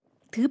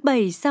Thứ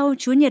Bảy sau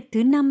Chúa Nhật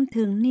thứ 5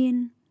 thường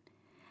niên.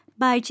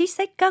 Bài trích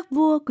sách Các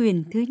Vua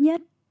quyển thứ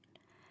nhất.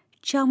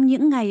 Trong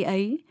những ngày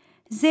ấy,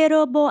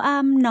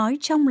 Jeroboam nói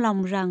trong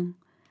lòng rằng: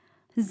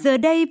 giờ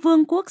đây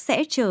vương quốc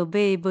sẽ trở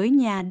về với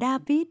nhà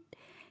David,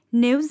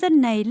 nếu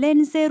dân này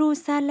lên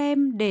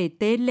Jerusalem để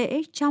tế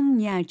lễ trong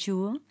nhà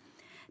Chúa,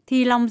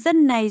 thì lòng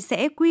dân này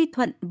sẽ quy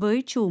thuận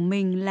với chủ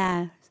mình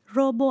là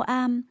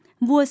Roboam,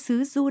 vua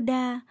xứ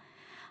Juda.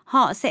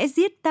 Họ sẽ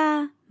giết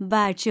ta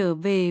và trở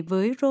về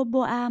với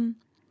Roboam.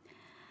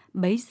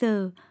 Bấy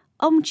giờ,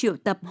 ông triệu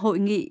tập hội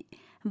nghị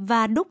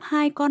và đúc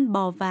 2 con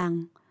bò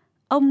vàng.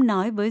 Ông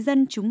nói với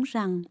dân chúng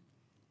rằng: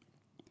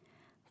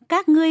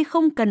 các ngươi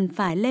không cần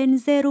phải lên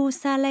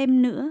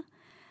Jerusalem nữa.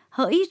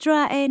 Hỡi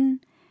Israel,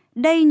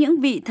 đây những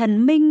vị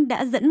thần minh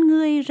đã dẫn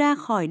ngươi ra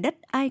khỏi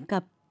đất Ai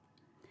Cập.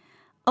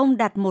 Ông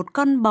đặt 1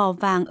 con bò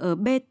vàng ở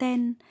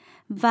Bê-tên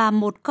và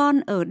 1 con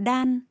ở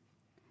Đan.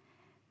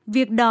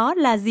 Việc đó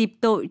là dịp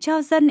tội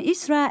cho dân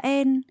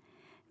Israel,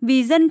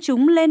 vì dân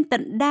chúng lên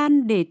tận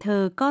Đan để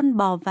thờ con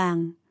bò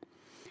vàng.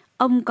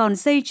 Ông còn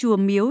xây chùa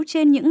miếu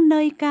trên những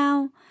nơi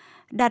cao,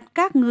 đặt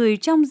các người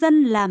trong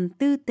dân làm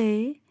tư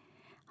tế.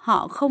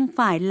 Họ không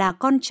phải là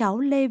con cháu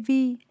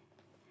Lê-vi.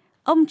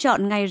 Ông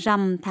chọn ngày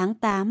rằm tháng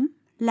 8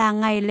 là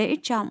ngày lễ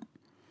trọng,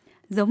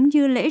 giống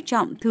như lễ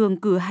trọng thường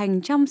cử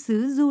hành trong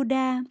xứ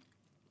Juda.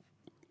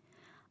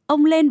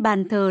 Ông lên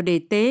bàn thờ để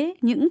tế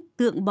những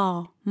tượng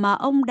bò mà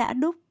ông đã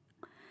đúc.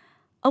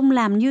 Ông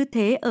làm như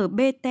thế ở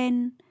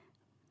Bê-tên.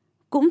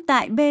 Cũng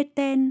tại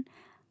Bê-tên,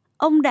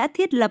 ông đã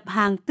thiết lập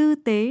hàng tư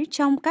tế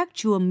trong các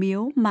chùa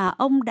miếu mà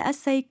ông đã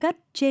xây cất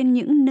trên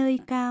những nơi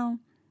cao.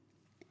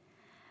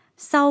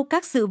 Sau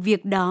các sự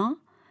việc đó,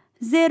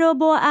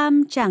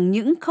 Jeroboam chẳng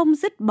những không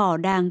dứt bỏ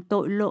đàng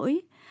tội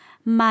lỗi,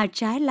 mà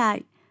trái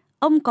lại,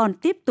 ông còn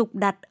tiếp tục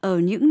đặt ở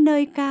những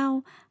nơi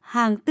cao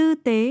hàng tư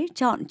tế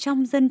chọn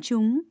trong dân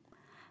chúng.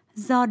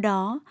 Do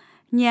đó,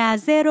 nhà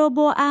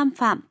Jeroboam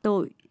phạm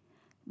tội,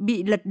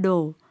 bị lật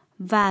đổ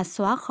và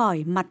xóa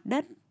khỏi mặt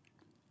đất.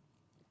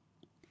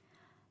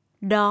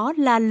 Đó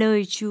là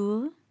lời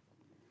Chúa.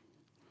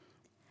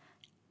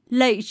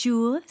 Lạy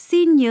Chúa,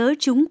 xin nhớ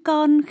chúng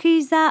con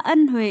khi ra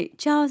ân huệ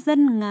cho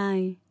dân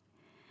Ngài.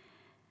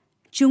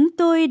 Chúng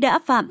tôi đã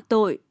phạm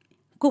tội,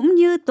 cũng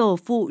như tổ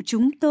phụ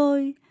chúng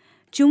tôi.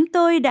 Chúng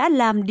tôi đã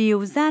làm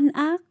điều gian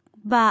ác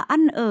và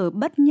ăn ở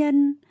bất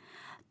nhân.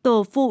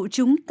 Tổ phụ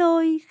chúng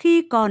tôi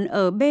khi còn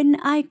ở bên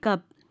Ai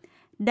Cập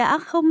đã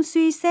không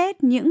suy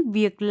xét những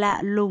việc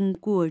lạ lùng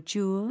của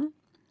Chúa.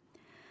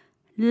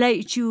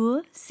 Lạy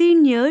Chúa,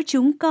 xin nhớ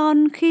chúng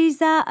con khi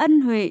ra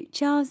ân huệ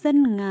cho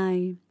dân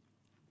Ngài.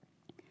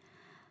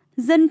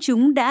 Dân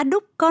chúng đã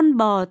đúc con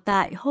bò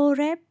tại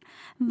Horeb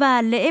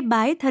và lễ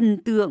bái thần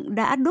tượng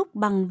đã đúc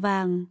bằng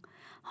vàng.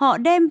 Họ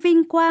đem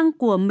vinh quang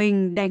của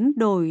mình đánh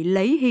đổi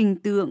lấy hình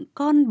tượng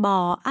con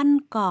bò ăn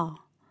cỏ.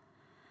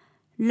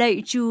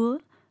 Lạy Chúa,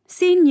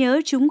 xin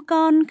nhớ chúng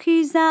con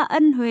khi ra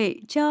ân huệ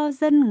cho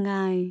dân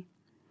Ngài.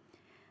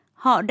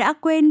 Họ đã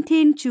quên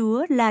Thiên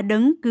Chúa là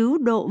đấng cứu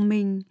độ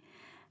mình,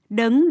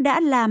 đấng đã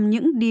làm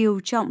những điều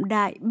trọng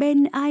đại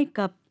bên Ai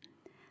Cập,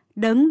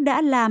 đấng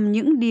đã làm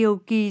những điều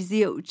kỳ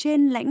diệu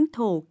trên lãnh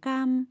thổ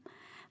Cam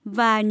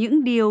và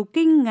những điều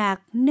kinh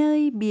ngạc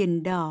nơi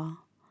biển đỏ.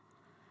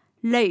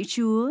 Lạy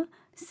Chúa,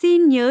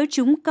 xin nhớ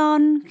chúng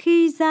con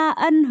khi ra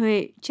ân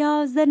huệ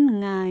cho dân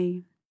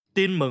Ngài.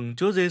 Tin mừng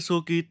Chúa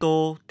Giêsu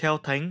Kitô theo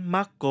Thánh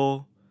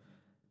Marco.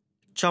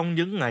 Trong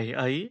những ngày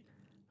ấy,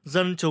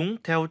 dân chúng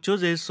theo Chúa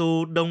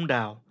Giêsu đông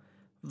đảo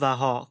và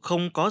họ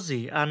không có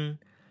gì ăn.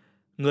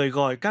 Người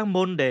gọi các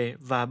môn đệ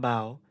và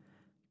bảo: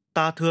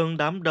 ta thương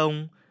đám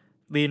đông,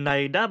 vì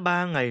này đã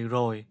 3 ngày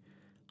rồi,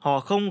 họ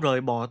không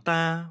rời bỏ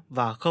ta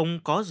và không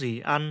có gì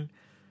ăn.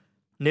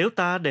 Nếu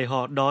ta để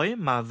họ đói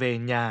mà về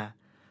nhà,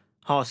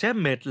 họ sẽ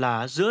mệt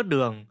lả giữa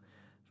đường,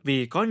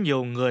 vì có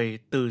nhiều người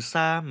từ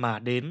xa mà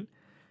đến.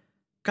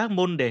 Các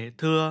môn đệ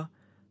thưa: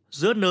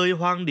 giữa nơi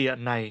hoang địa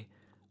này,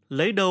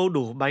 lấy đâu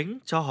đủ bánh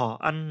cho họ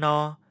ăn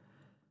no?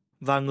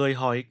 Và người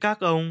hỏi các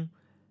ông: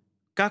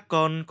 các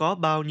con có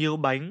bao nhiêu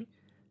bánh?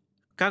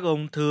 Các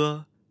ông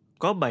thưa: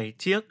 có 7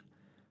 chiếc.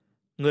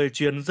 Người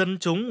truyền dân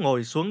chúng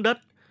ngồi xuống đất,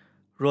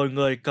 rồi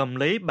người cầm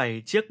lấy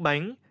 7 chiếc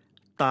bánh,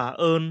 tạ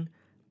ơn,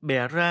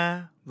 bẻ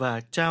ra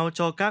và trao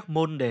cho các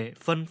môn đệ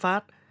phân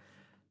phát.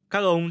 Các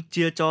ông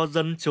chia cho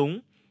dân chúng.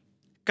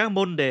 Các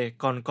môn đệ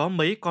còn có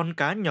mấy con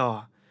cá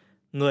nhỏ,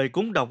 người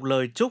cũng đọc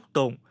lời chúc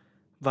tụng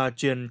và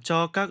truyền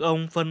cho các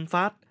ông phân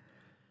phát.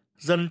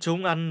 Dân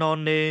chúng ăn no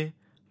nê,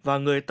 và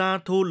người ta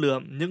thu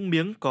lượm những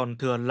miếng còn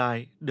thừa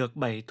lại được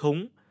 7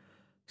 thúng.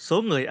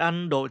 Số người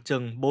ăn độ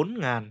chừng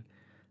 4.000,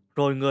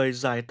 rồi người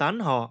giải tán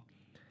họ.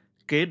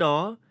 Kế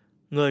đó,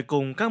 người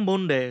cùng các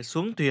môn đệ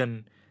xuống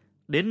thuyền,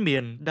 đến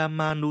miền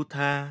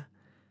Damanutha.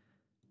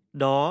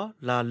 Đó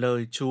là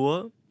lời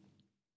Chúa.